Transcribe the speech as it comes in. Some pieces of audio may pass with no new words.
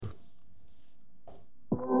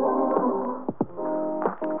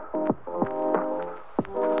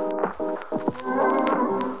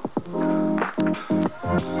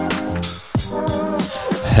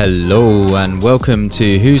Hello and welcome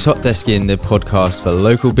to Who's Hot Desking, the podcast for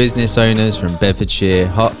local business owners from Bedfordshire,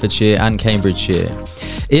 Hertfordshire and Cambridgeshire.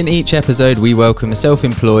 In each episode, we welcome the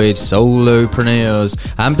self-employed,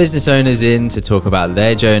 solopreneurs and business owners in to talk about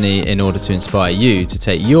their journey in order to inspire you to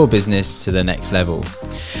take your business to the next level.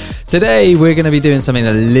 Today, we're going to be doing something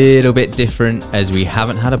a little bit different as we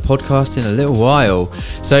haven't had a podcast in a little while.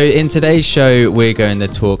 So in today's show, we're going to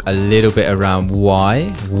talk a little bit around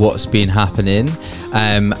what's been happening,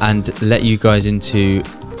 and let you guys into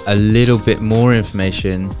a little bit more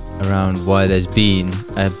information around why there's been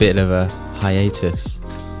a bit of a hiatus.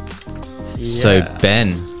 Yeah. So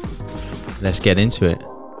Ben, let's get into it.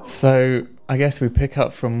 So I guess we pick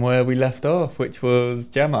up from where we left off, which was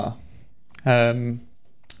Gemma.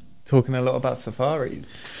 Talking a lot about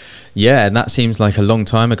safaris. Yeah, and that seems like a long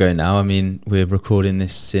time ago now. I mean, we're recording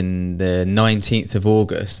this in the 19th of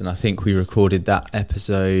August, and I think we recorded that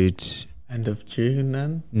episode... End of June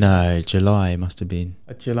then? No, July must have been.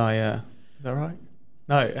 July, yeah. Is that right?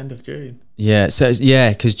 No, end of June. Yeah, so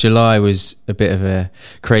because July was a bit of a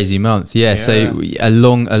crazy month. Yeah, so a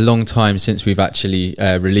long time since we've actually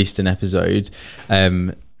released an episode.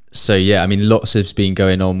 So yeah, I mean, lots has been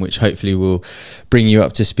going on, which hopefully will bring you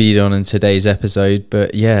up to speed on in today's episode.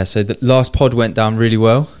 But yeah, so the last pod went down really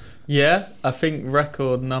well. Yeah, I think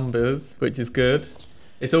record numbers, which is good.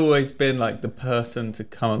 It's always been like the person to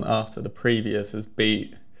come after the previous has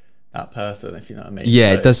beat that person, if you know what I mean.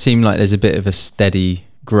 Yeah, so, it does seem like there's a bit of a steady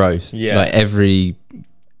growth. Yeah. Like every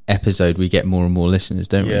episode we get more and more listeners,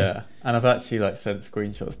 don't we? Yeah, and I've actually like sent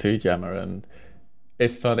screenshots to Gemma, and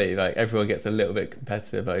it's funny, like everyone gets a little bit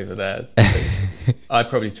competitive over theirs. I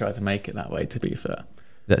probably try to make it that way, to be fair.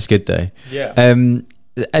 That's good though. Yeah.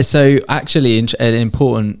 So actually an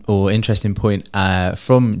important or interesting point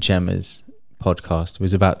from Gemma's podcast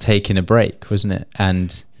was about taking a break, wasn't it?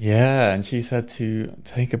 And yeah, and she said to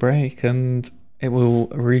take a break and it will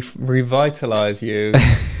revitalize you,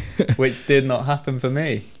 which did not happen for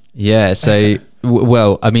me. Yeah, so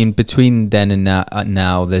well, I mean, between then and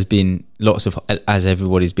now there's been lots of, as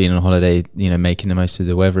everybody's been on holiday, you know, making the most of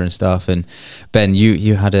the weather and stuff. And Ben,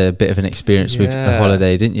 you had a bit of an experience with the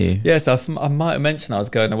holiday, didn't you? Yes, I might have mentioned I was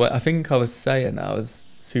going away. I think I was saying I was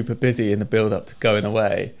super busy in the build up to going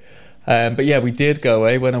away. But yeah, we did go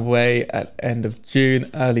away. Went away at end of June,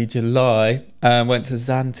 early July. Went to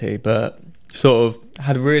Zante, but sort of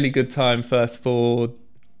had a really good time first 4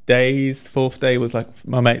 days. Fourth day was like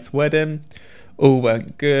my mate's wedding. All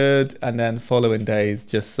went good, and then following days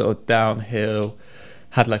just sort of downhill.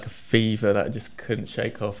 Had like a fever that I just couldn't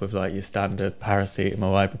shake off with like your standard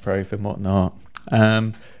paracetamol, ibuprofen, whatnot.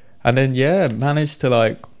 And then managed to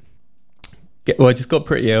like I just got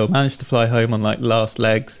pretty ill. Managed to fly home on like last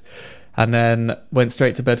legs, and then went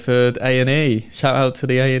straight to Bedford A&E. Shout out to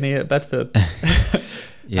the A&E at Bedford.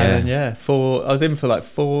 Yeah. And then, I was in for like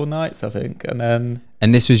 4 nights, I think, and then.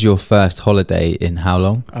 And this was your first holiday in how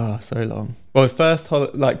long? Oh, so long. Well,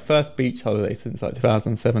 first beach holiday since like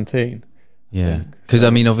 2017. Yeah, because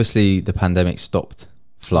I mean, obviously the pandemic stopped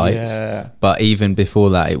flights, but even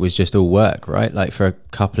before that, it was just all work, right? Like for a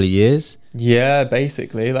couple of years. Yeah,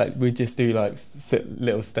 basically, like we just do like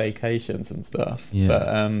little staycations and stuff. Yeah.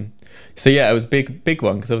 But so yeah, it was big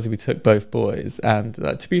one because obviously we took both boys, and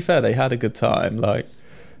to be fair, they had a good time. Like,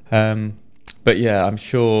 but yeah, I'm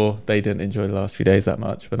sure they didn't enjoy the last few days that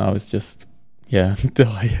much when I was just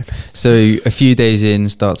dying. So a few days in,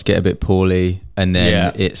 start to get a bit poorly, and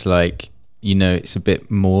then it's like, you know, it's a bit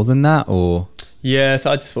more than that, or so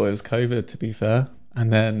I just thought it was COVID, to be fair.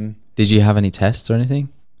 And then did you have any tests or anything?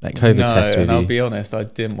 Like COVID tests with and I'll you? be honest, I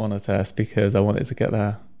didn't want to test because I wanted to get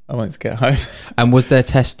there. I wanted to get home. And was there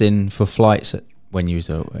testing for flights when you was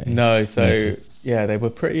away? No, so they were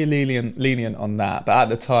pretty lenient on that. But at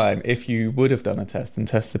the time, if you would have done a test and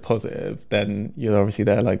tested positive, then you're obviously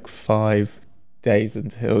there like 5 days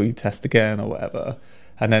until you test again or whatever.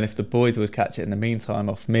 And then if the boys would catch it in the meantime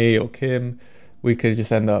off me or Kim, we could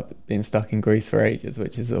just end up being stuck in Greece for ages,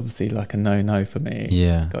 which is obviously like a no for me.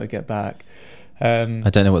 Yeah, got to get back. I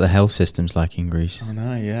don't know what the health system's like in Greece. I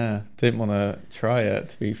know, yeah. Didn't want to try it,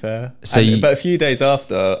 to be fair. So but a few days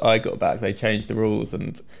after I got back, they changed the rules,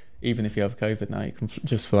 and even if you have COVID now, you can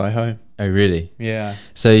just fly home. Oh, really? Yeah.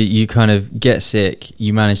 So you kind of get sick,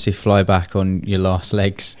 you manage to fly back on your last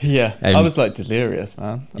legs. Yeah. I was like delirious,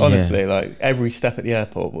 man. Honestly, like every step at the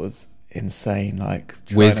airport was insane. Like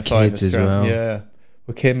with kids as well. Yeah.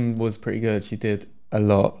 Well, Kim was pretty good. She did a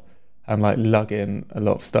lot. And like lugging a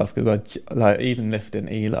lot of stuff because I like even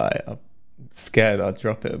lifting Eli, I'm scared I'd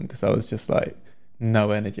drop him because I was just like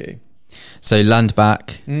no energy. So land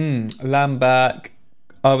back.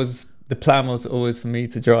 I was the plan was always for me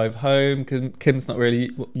to drive home. Kim's not really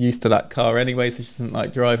used to that car anyway, so she doesn't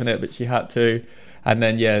like driving it, but she had to. And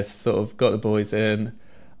then, yeah, sort of got the boys in.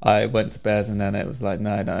 I went to bed, and then it was like,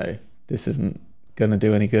 no, this isn't going to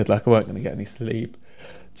do any good. Like, I weren't going to get any sleep.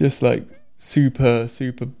 Just like super,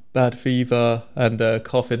 super bad fever and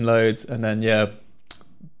coughing loads. And then, yeah,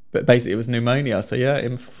 but basically it was pneumonia. So, yeah,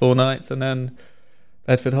 in for 4 nights, and then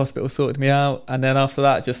Bedford Hospital sorted me out. And then after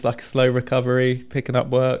that, just like a slow recovery, picking up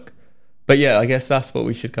work. But yeah, I guess that's what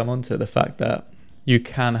we should come on to, the fact that you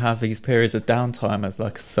can have these periods of downtime as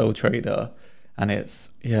like a sole trader, and it's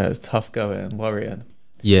tough going and worrying.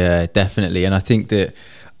 Yeah, definitely. And I think that,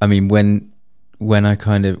 I mean, when I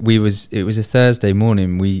it was a Thursday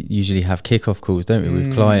morning, we usually have kickoff calls, don't we,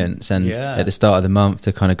 with clients, and at the start of the month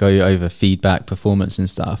to kind of go over feedback, performance and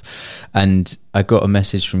stuff. And I got a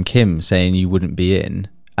message from Kim saying you wouldn't be in,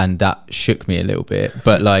 and that shook me a little bit.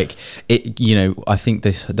 But like it, you know, I think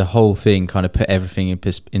the whole thing kind of put everything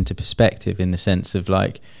into perspective, in the sense of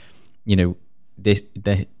like, you know,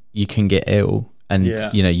 you can get ill, and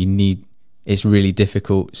you know, you need. It's a really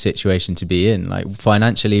difficult situation to be in, like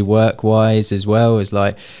financially, work wise, as well as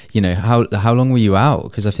like, you know, how long were you out?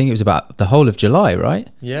 Because I think it was about the whole of July, right?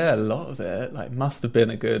 Yeah, a lot of it. Like, must have been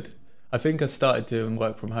I think I started doing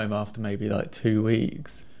work from home after maybe like 2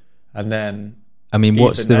 weeks, and then. I mean,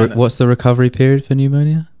 what's the recovery period for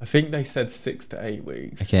pneumonia? I think they said 6 to 8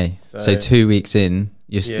 weeks. Okay, so 2 weeks in,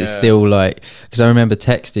 you're still like, because I remember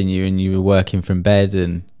texting you and you were working from bed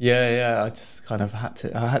and. Yeah, I just kind of had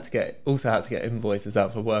to get invoices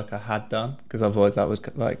out for work I had done, because otherwise that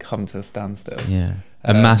would like come to a standstill. Yeah,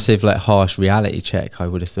 a massive like harsh reality check, I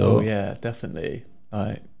would have thought. Oh yeah, definitely.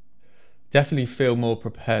 Like, definitely feel more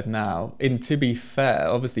prepared now. And to be fair,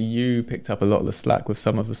 obviously you picked up a lot of the slack with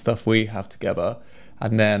some of the stuff we have together,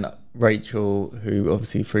 and then Rachel, who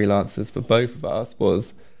obviously freelances for both of us,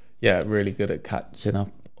 was really good at catching up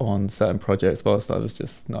on certain projects whilst I was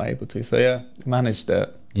just not able to. So yeah, managed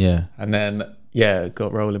it. Yeah. And then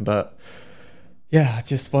got rolling. But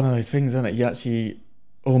just one of those things, isn't it? You actually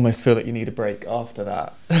almost feel like you need a break after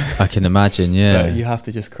that. I can imagine. Yeah. But you have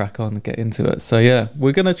to just crack on and get into it. So yeah,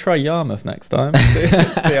 we're gonna try Yarmouth next time.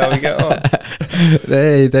 See how we get on.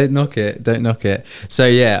 Hey, don't knock it. So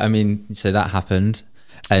yeah, I mean, so that happened,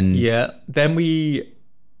 and then we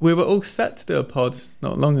were all set to do a pod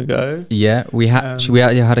not long ago. Yeah, we had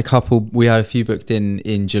a few booked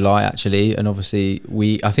in July actually, and obviously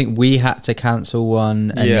I think we had to cancel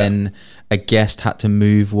one, and then a guest had to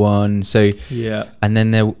move one. So and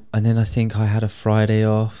then I think I had a Friday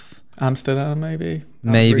off. Amsterdam,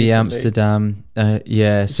 maybe Amsterdam.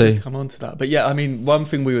 So come on to that. But yeah, I mean, one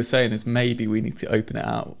thing we were saying is maybe we need to open it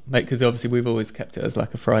out, because obviously we've always kept it as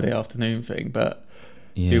like a Friday afternoon thing, but.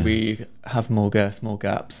 Do we have more guests, more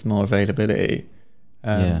gaps, more availability,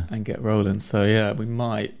 and get rolling? So yeah,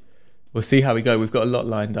 we'll see how we go. We've got a lot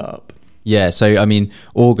lined up. Yeah, so I mean,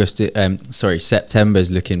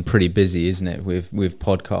 September's looking pretty busy, isn't it, with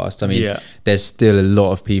podcasts? I mean, there's still a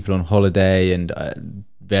lot of people on holiday and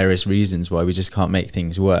various reasons why we just can't make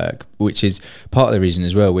things work, which is part of the reason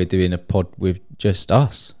as well we're doing a pod with just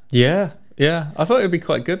us. Yeah. I thought it would be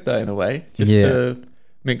quite good though, in a way, just to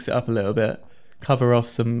mix it up a little bit. Cover off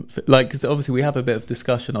some, like, because obviously we have a bit of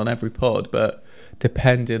discussion on every pod, but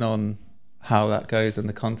depending on how that goes and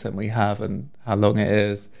the content we have and how long it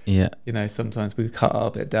is, you know, sometimes we cut our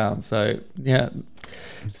bit down. So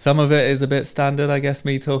some of it is a bit standard. I guess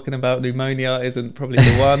me talking about pneumonia isn't probably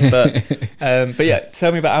the one, but yeah,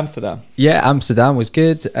 tell me about Amsterdam. Yeah, Amsterdam was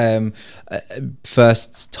good.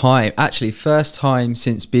 First time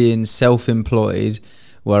since being self-employed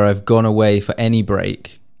where I've gone away for any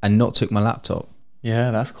break and not took my laptop.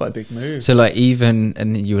 Yeah, that's quite a big move. So like even,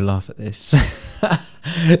 and you will laugh at this.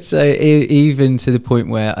 So even to the point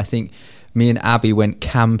where I think me and Abby went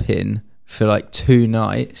camping for like 2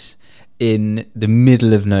 nights in the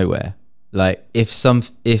middle of nowhere. Like if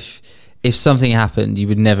something happened, you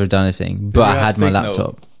would never have done anything. But I had my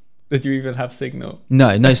laptop. Did you even have signal?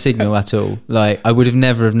 No signal at all. Like I would have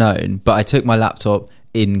never have known. But I took my laptop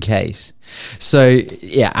in case. So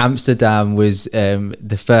yeah, Amsterdam was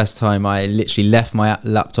the first time I literally left my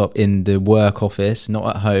laptop in the work office,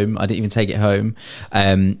 not at home. I didn't even take it home.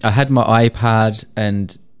 I had my iPad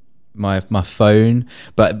and my phone,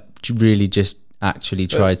 but really just actually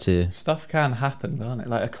tried to. Stuff can happen, can't it?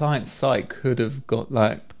 Like a client's site could have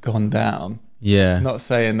gone down. Yeah. Not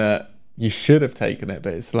saying that you should have taken it,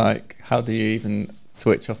 but it's like, how do you even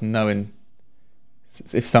switch off knowing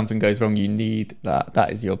if something goes wrong, you need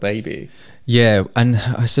that is your baby. Yeah, and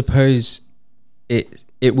I suppose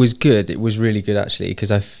it was good. It was really good actually, because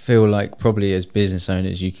I feel like probably as business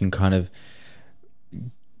owners you can kind of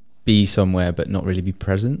be somewhere but not really be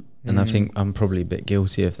present. And I think I'm probably a bit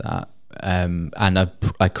guilty of that. And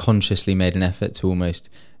I consciously made an effort to almost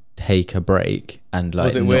take a break and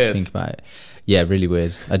like not weird? think about it. Yeah, really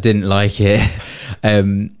weird. I didn't like it.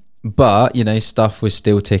 But you know, stuff was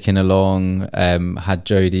still ticking along. Had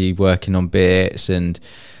Jodie working on bits, and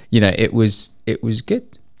you know, it was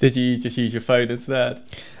good. Did you just use your phone instead?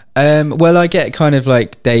 Well, I get kind of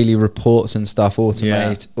like daily reports and stuff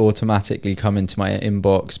automatically come into my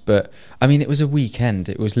inbox. But I mean, it was a weekend.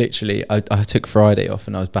 It was literally, I took Friday off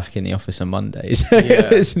and I was back in the office on Monday. So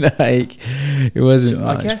it was like, it wasn't So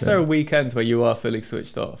much. I guess there are weekends where you are fully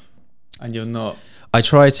switched off and you're not. I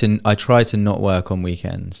try to not work on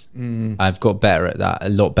weekends. I've got better at that, a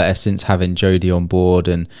lot better since having Jodie on board,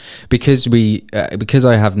 and because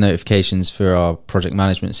I have notifications for our project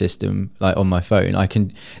management system like on my phone,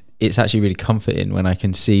 it's actually really comforting when I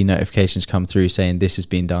can see notifications come through saying this has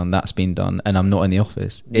been done, that's been done, and I'm not in the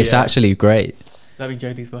office. It's actually great. Does that mean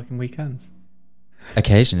Jodie's working weekends?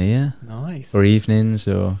 Occasionally, yeah. Nice. Or evenings,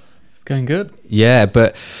 or it's going good. Yeah,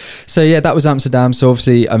 but so yeah, that was Amsterdam. So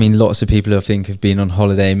obviously, I mean, lots of people I think have been on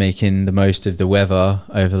holiday, making the most of the weather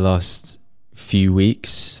over the last few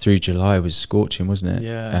weeks. Through July was scorching, wasn't it?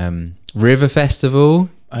 Yeah. River Festival.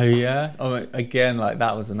 Oh yeah. Oh, again, like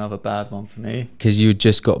that was another bad one for me. Because you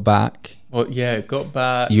just got back. Well, yeah, got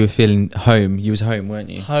back. You were feeling home. You was home, weren't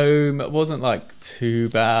you? Home. It wasn't like too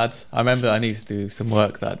bad. I remember I needed to do some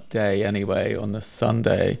work that day anyway. On the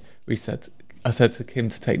Sunday, I said to Kim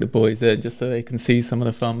to take the boys in just so they can see some of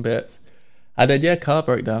the fun bits. And then, yeah, car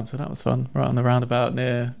broke down, so that was fun. Right on the roundabout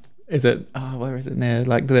near, where is it near?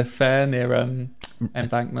 Like the fair near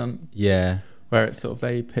Embankment. Yeah. Where it's sort of,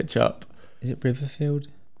 they pitch up. Is it Riverfield?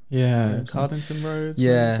 Yeah, Cardington Road.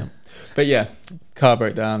 Yeah. But yeah, car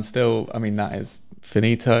broke down. Still, I mean, that is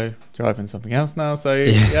finito. Driving something else now. So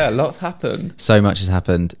yeah, lots happened. So much has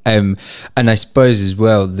happened. And I suppose as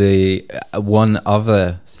well, the one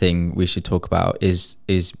other thing we should talk about is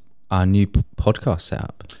our new podcast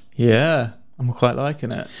setup. Yeah, I'm quite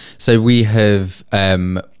liking it. So we have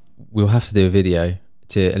we'll have to do a video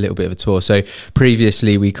to a little bit of a tour. So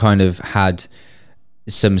previously we kind of had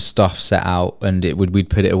some stuff set out and we'd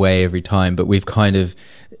put it away every time, but we've kind of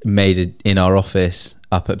made it in our office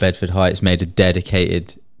up at Bedford Heights, made a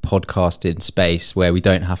dedicated podcasting space where we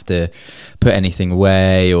don't have to put anything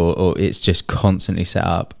away or it's just constantly set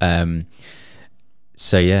up.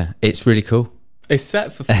 So yeah, it's really cool. It's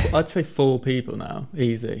set for I'd say 4 people now,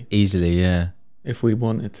 easily, yeah, if we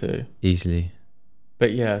wanted to, easily.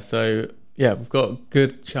 But yeah, so yeah, we've got a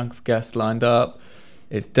good chunk of guests lined up.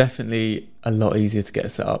 It's definitely a lot easier to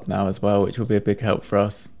get set up now as well, which will be a big help for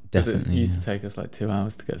us. Definitely, it used to take us like 2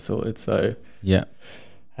 hours to get sorted. So yeah,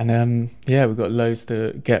 and yeah, we've got loads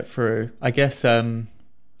to get through. I guess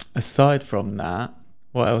aside from that,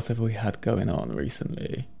 what else have we had going on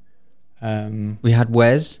recently? We had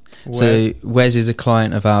Wes. So Wes is a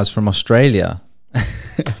client of ours from Australia.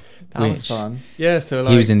 That was fun. Yeah, so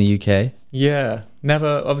like, he was in the UK. Yeah,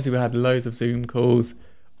 obviously we had loads of Zoom calls,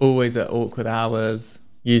 always at awkward hours.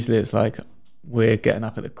 Usually it's like we're getting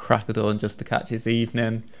up at the crack of dawn just to catch his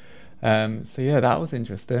evening. So yeah, that was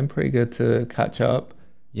interesting. Pretty good to catch up.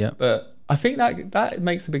 Yeah. But I think that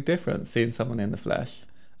makes a big difference, seeing someone in the flesh.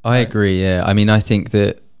 I agree, yeah. I mean, I think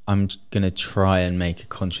that I'm going to try and make a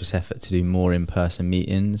conscious effort to do more in-person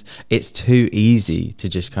meetings. It's too easy to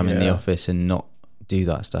just come in the office and not do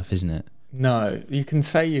that stuff, isn't it? No, you can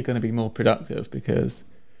say you're going to be more productive because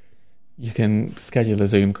you can schedule a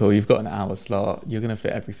Zoom call. You've got an hour slot. You're going to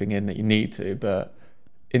fit everything in that you need to. But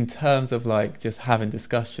in terms of like just having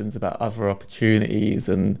discussions about other opportunities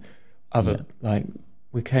and other, like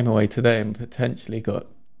we came away today and potentially got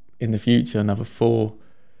in the future another 4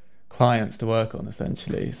 clients to work on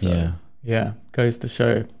essentially. So yeah, goes to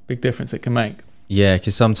show big difference it can make. Yeah,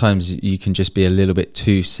 because sometimes you can just be a little bit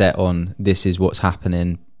too set on this is what's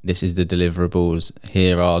happening, this is the deliverables,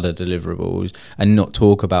 here are the deliverables, and not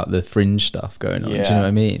talk about the fringe stuff going on. Do you know what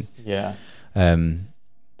I mean? Yeah.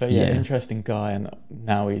 But yeah, interesting guy, and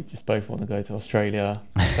now we just both want to go to Australia.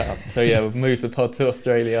 So yeah, we've moved the pod to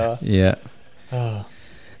Australia. Yeah.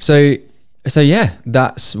 So yeah,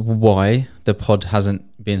 that's why the pod hasn't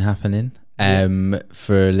been happening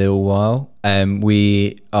for a little while.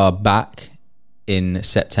 We are back in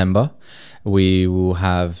September.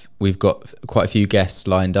 We've got quite a few guests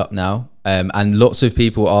lined up now, and lots of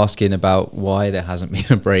people asking about why there hasn't been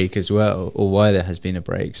a break as well, or why there has been a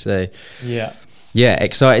break. So yeah,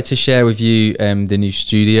 excited to share with you the new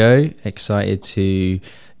studio, excited to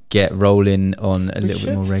get rolling on a little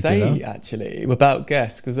bit more regular. We should say actually about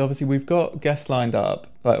guests, because obviously we've got guests lined up,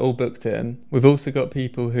 like all booked in. We've also got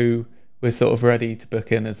people who we're sort of ready to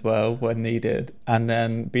book in as well when needed. And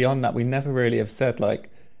then beyond that, we never really have said like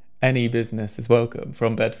any business is welcome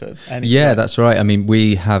from Bedford. That's right. I mean,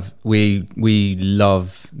 we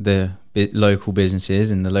love the local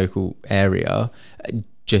businesses in the local area,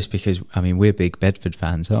 just because, I mean, we're big Bedford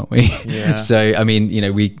fans, aren't we? Yeah. So, I mean, you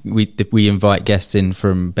know, we invite guests in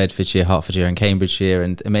from Bedfordshire, Hertfordshire and Cambridgeshire,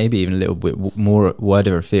 and maybe even a little bit more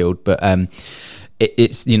wider afield. But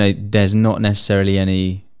it's, you know, there's not necessarily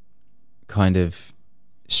any kind of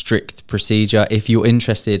strict procedure. If you're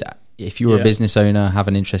interested, if you're a business owner, have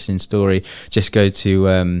an interesting story, just go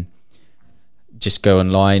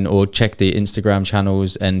online or check the Instagram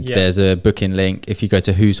channels, and there's a booking link. If you go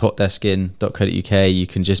to who'shotdesking.co.uk, you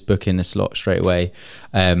can just book in a slot straight away,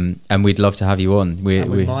 and we'd love to have you on.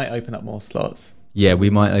 We might open up more slots. Yeah, we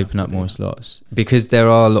might open up more slots, because there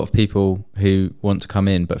are a lot of people who want to come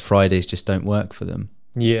in, but Fridays just don't work for them.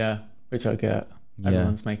 Yeah, which I get.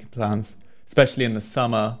 Everyone's making plans, especially in the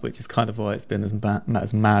summer, which is kind of why it's been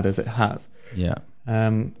as mad as it has. Yeah.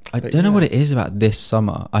 I don't know what it is about this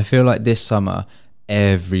summer. I feel like this summer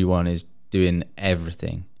everyone is doing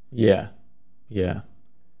everything. Yeah.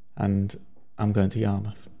 And I'm going to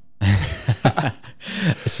Yarmouth.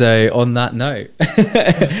 So on that note,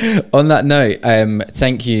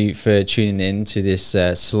 thank you for tuning in to this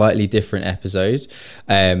slightly different episode,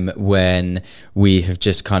 when we have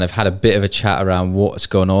just kind of had a bit of a chat around what's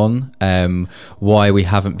gone on, why we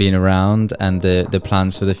haven't been around, and the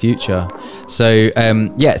plans for the future. So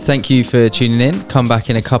thank you for tuning in. Come back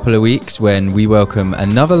in a couple of weeks when we welcome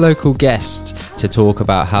another local guest to talk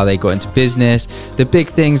about how they got into business, the big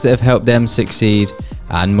things that have helped them succeed,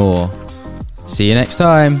 and more. See you next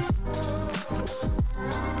time.